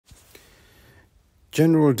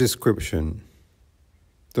General description.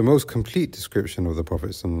 The most complete description of the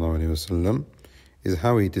Prophet ﷺ is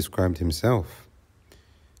how he described himself.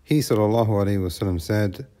 He ﷺ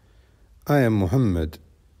said, I am Muhammad,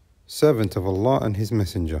 servant of Allah and His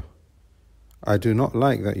Messenger. I do not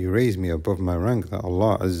like that you raise me above my rank that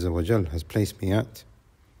Allah Azza wa Jal has placed me at.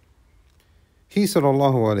 He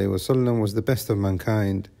ﷺ was the best of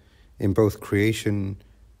mankind in both creation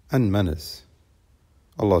and manners.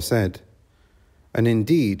 Allah said, and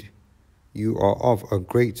indeed, you are of a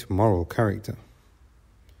great moral character.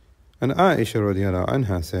 And Aisha radiallahu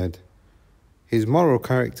anha said, his moral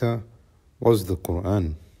character was the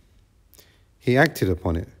Quran. He acted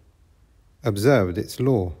upon it, observed its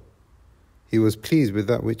law. He was pleased with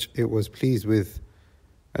that which it was pleased with,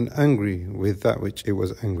 and angry with that which it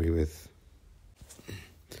was angry with.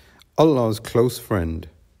 Allah's close friend.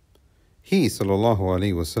 He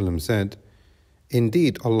ﷺ said,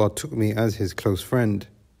 indeed, Allah took me as His close friend,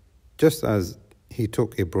 just as He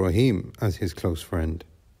took Ibrahim as His close friend.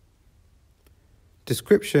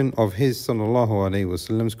 Description of His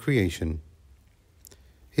ﷺ's creation.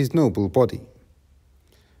 His noble body.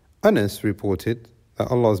 Anas reported that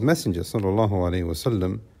Allah's Messenger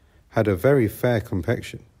ﷺ had a very fair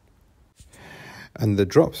complexion, and the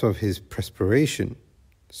drops of his perspiration,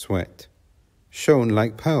 sweat, shone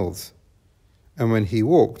like pearls, and when he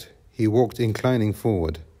walked inclining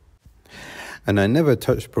forward. And I never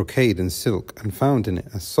touched brocade and silk and found in it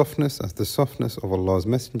a softness as the softness of Allah's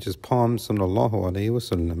Messenger's palm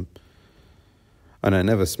ﷺ. And I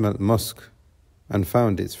never smelt musk and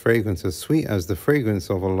found its fragrance as sweet as the fragrance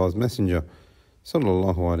of Allah's Messenger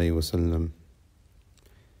ﷺ.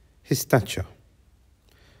 His stature.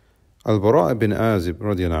 Al-Bara' bin Azib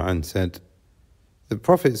radiallahu anh said, the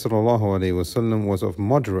Prophet ﷺ was of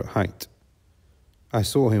moderate height. I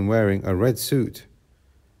saw him wearing a red suit,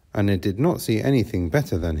 and I did not see anything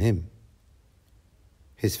better than him.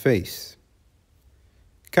 His face.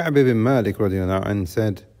 Ka'b bin Malik radiallahu anh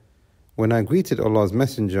said, when I greeted Allah's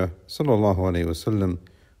Messenger ﷺ,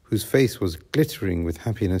 whose face was glittering with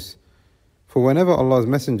happiness, for whenever Allah's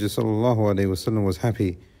Messenger ﷺ was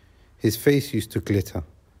happy, his face used to glitter,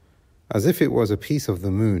 as if it was a piece of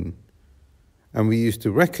the moon, and we used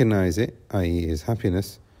to recognize it, i.e. his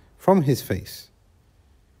happiness, from his face.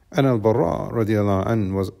 And Al-Bara' radiallahu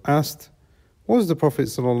anh was asked, was the Prophet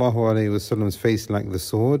ﷺ's face like the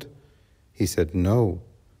sword? He said, no,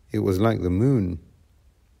 it was like the moon.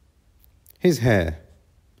 His hair.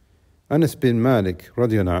 Anas bin Malik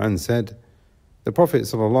radiallahu anh said, the Prophet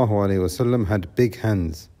ﷺ had big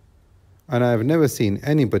hands, and I have never seen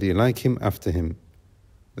anybody like him after him.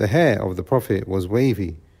 The hair of the Prophet was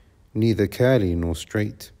wavy, neither curly nor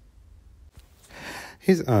straight.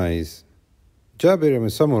 His eyes. Jabir ibn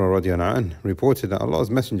Samurah radiallahu anh reported that Allah's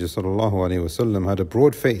Messenger ﷺ had a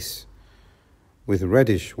broad face with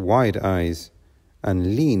reddish wide eyes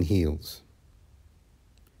and lean heels.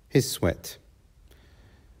 His sweat.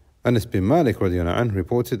 Anas bin Malik radiallahu anh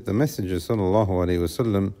reported the Messenger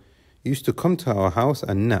ﷺ used to come to our house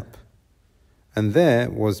and nap, and there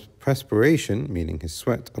was perspiration, meaning his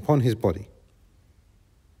sweat, upon his body.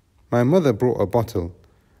 My mother brought a bottle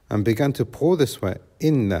and began to pour the sweat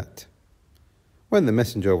in that. When the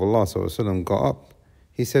Messenger of Allah ﷺ got up,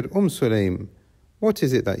 he said, Sulaym, what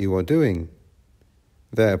is it that you are doing?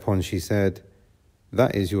 Thereupon she said,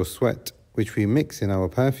 that is your sweat, which we mix in our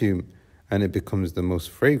perfume, and it becomes the most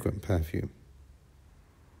fragrant perfume.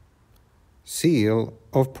 Seal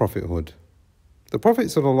of prophethood. The Prophet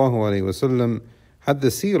ﷺ had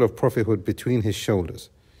the seal of prophethood between his shoulders.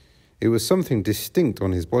 It was something distinct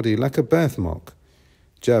on his body, like a birthmark.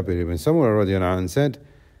 Jabir ibn Samurah radiallahu anh said,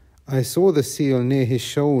 I saw the seal near his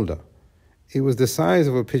shoulder. It was the size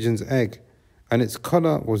of a pigeon's egg, and its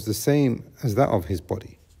colour was the same as that of his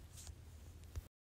body.